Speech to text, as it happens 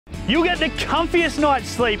You'll get the comfiest night's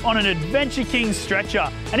sleep on an Adventure King stretcher.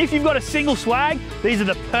 And if you've got a single swag, these are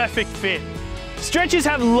the perfect fit. Stretchers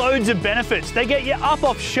have loads of benefits. They get you up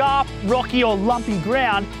off sharp, rocky or lumpy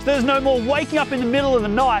ground, so there's no more waking up in the middle of the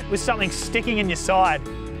night with something sticking in your side.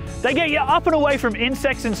 They get you up and away from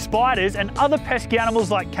insects and spiders and other pesky animals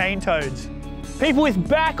like cane toads. People with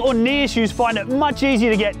back or knee issues find it much easier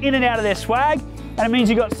to get in and out of their swag, and it means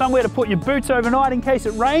you've got somewhere to put your boots overnight in case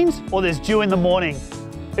it rains or there's dew in the morning.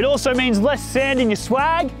 It also means less sand in your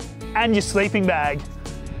swag and your sleeping bag.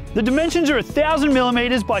 The dimensions are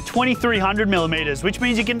 1000mm by 2300mm, which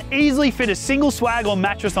means you can easily fit a single swag or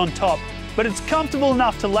mattress on top, but it's comfortable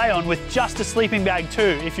enough to lay on with just a sleeping bag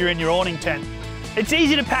too if you're in your awning tent. It's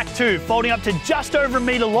easy to pack too, folding up to just over 1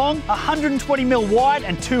 metre long, 120mm wide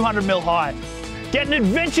and 200mm high. Get an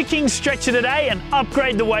Adventure King stretcher today and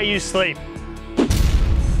upgrade the way you sleep.